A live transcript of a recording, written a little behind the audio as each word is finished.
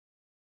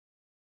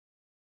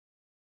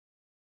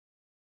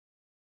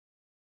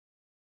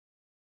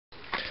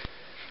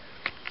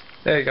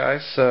Hey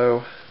guys,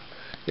 so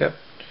yep,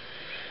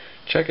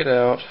 check it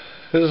out.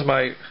 This is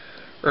my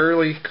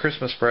early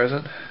Christmas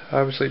present.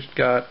 I obviously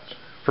got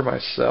for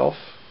myself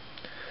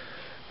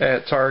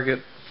at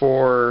Target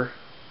for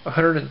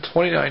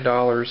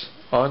 $129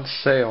 on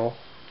sale.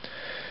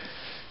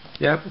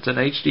 Yep, it's an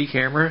HD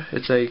camera.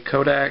 It's a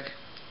Kodak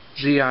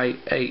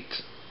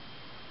Zi8.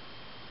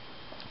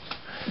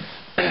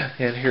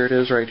 And here it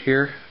is right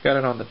here. Got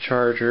it on the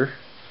charger.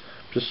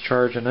 Just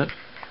charging it.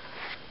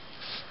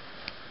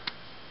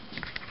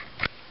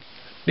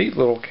 Neat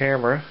little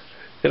camera.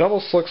 It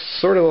almost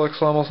sort of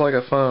looks almost like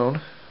a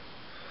phone.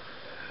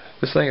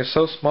 This thing is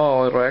so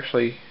small you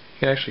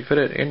can actually fit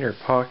it in your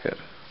pocket.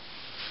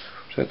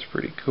 So that's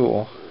pretty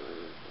cool.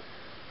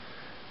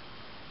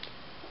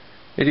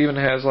 It even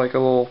has like a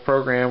little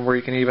program where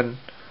you can even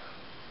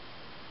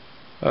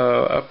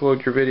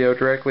upload your video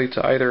directly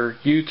to either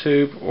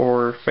YouTube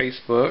or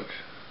Facebook.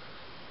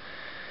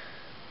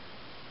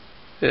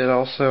 It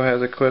also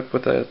has equipped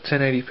with a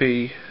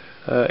 1080p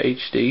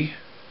HD.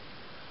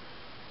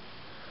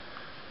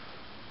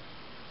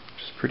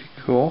 Pretty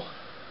cool.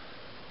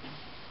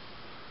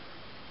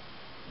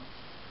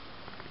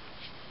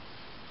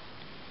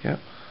 Yep.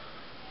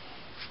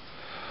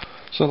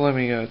 So let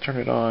me turn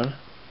it on.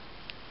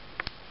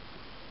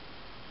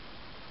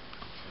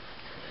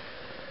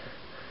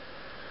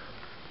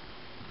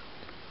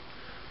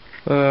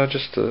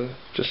 Just a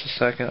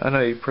second. I know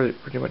you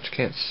pretty much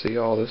can't see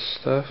all this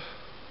stuff.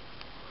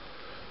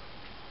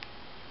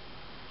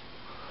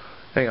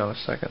 Hang on a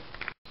second.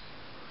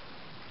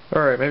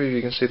 Alright, maybe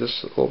you can see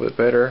this a little bit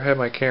better. I have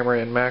my camera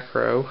in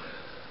macro.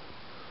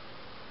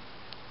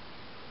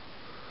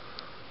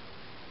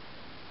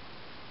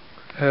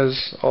 It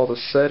has all the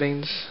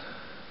settings.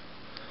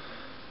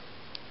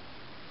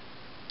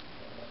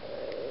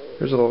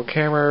 There's a little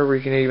camera where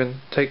you can even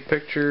take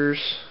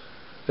pictures.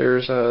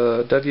 There's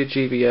a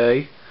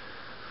WGBA.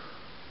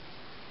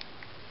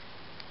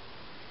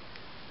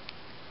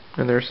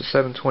 And there's the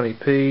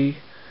 720p.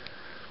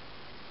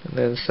 And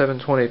then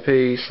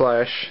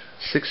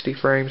 720p/60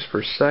 frames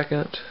per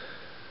second,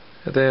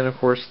 and then of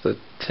course the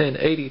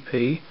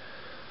 1080p,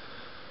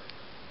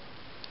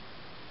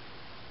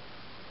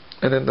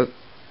 and then the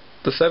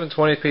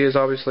 720p is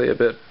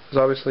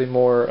obviously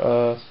more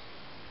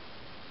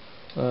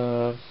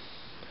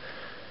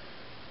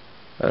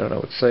I don't know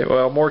what to say.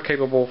 Well, more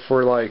capable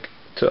for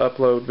to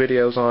upload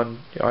videos on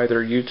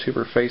either YouTube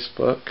or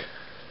Facebook.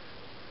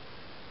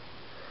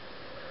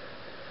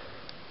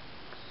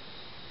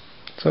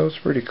 So it's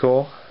pretty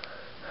cool.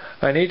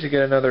 I need to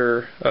get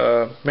another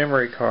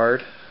memory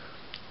card.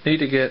 Need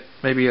to get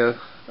maybe a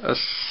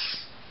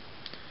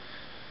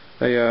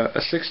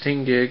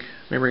 16 gig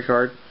memory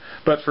card.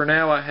 But for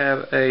now I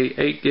have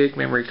a 8 gig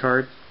memory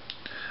card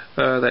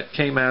that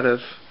came out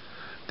of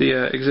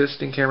the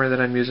existing camera that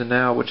I'm using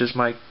now, which is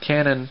my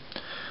Canon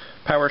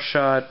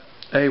PowerShot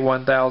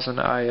A1000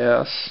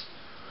 IS.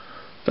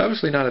 It's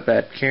obviously not a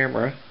bad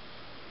camera.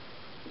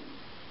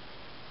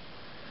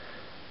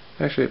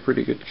 Actually a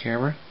pretty good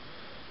camera.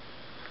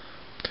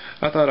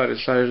 I thought I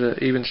decided to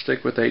even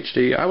stick with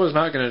HD. I was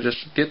not going to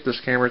just get this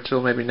camera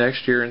till maybe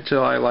next year,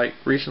 until I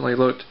recently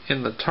looked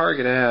in the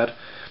Target ad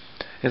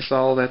and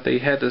saw that they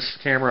had this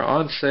camera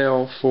on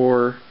sale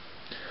for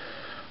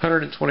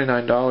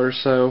 $129,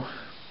 so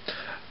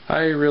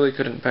I really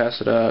couldn't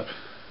pass it up.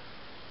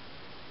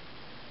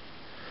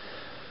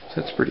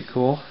 So that's pretty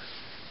cool.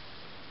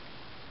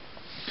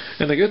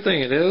 And the good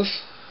thing it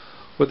is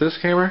with this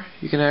camera,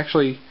 you can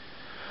actually,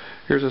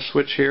 here's a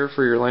switch here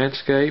for your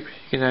landscape.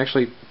 You can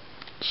actually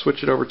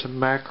switch it over to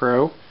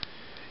macro.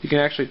 You can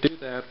actually do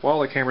that while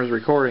the camera is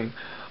recording,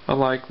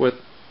 unlike with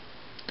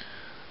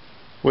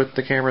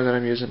the camera that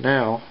I'm using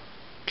now.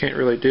 Can't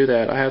really do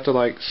that. I have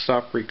to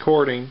stop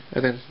recording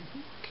and then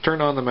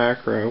turn on the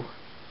macro.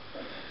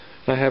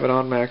 And I have it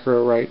on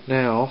macro right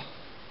now.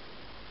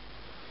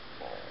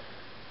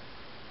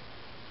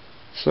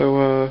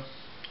 So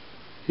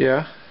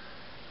yeah.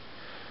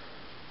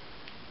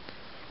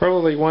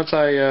 Probably once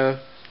I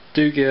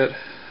do get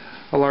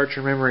a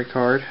larger memory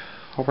card,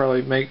 I'll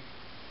probably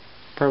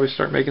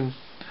start making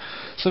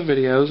some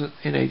videos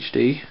in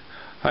HD.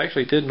 I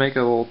actually did make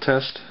a little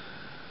test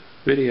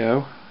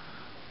video.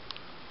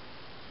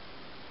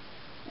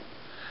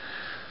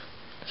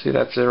 See,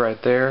 that's it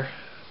right there.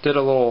 Did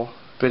a little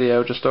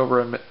video just over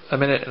a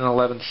minute and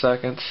 11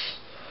 seconds.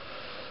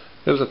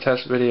 It was a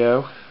test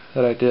video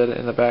that I did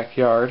in the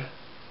backyard.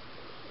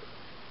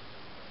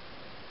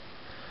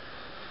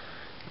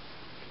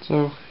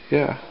 So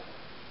yeah,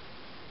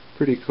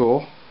 pretty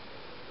cool.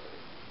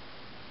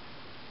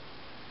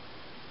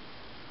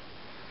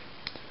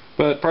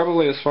 But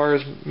probably as far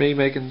as me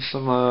making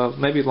some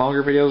maybe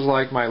longer videos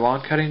like my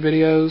lawn cutting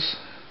videos,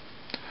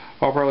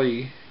 I'll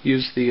probably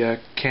use the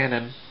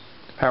Canon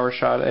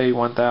PowerShot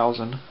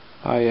A1000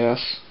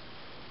 IS.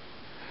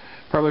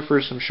 Probably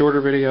for some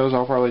shorter videos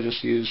I'll probably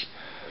just use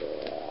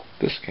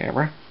this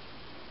camera.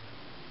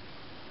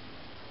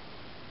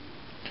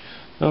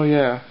 Oh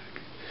yeah.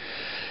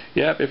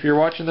 Yep, if you're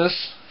watching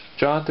this,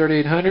 John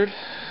 3800,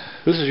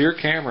 this is your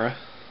camera.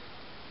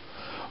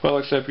 Well,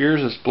 except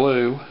yours is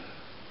blue.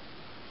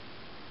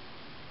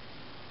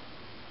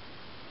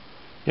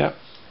 Yep.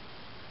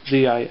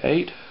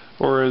 Zi8,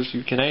 or as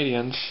you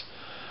Canadians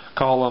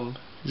call them,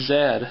 Z.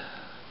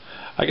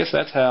 I guess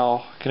that's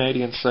how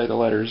Canadians say the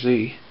letter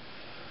Z.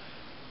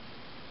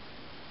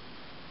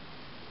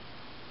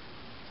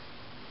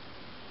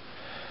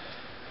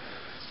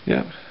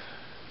 Yep.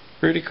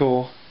 Pretty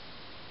cool.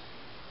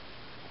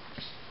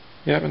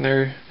 Yep, and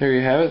there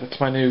you have it. That's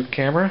my new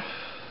camera,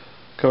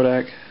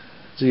 Kodak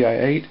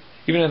Zi8.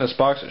 Even in this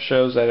box it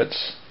shows that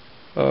it's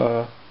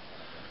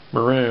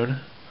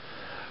maroon,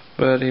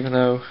 but even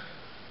though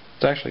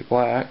it's actually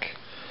black,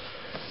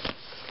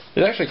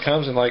 it actually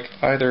comes in like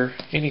either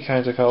any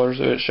kinds of colors.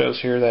 It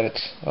shows here that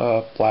it's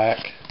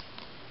black.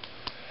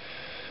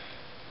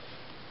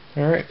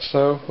 Alright,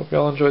 so hope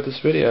y'all enjoyed this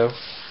video.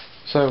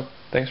 So,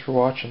 thanks for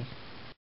watching.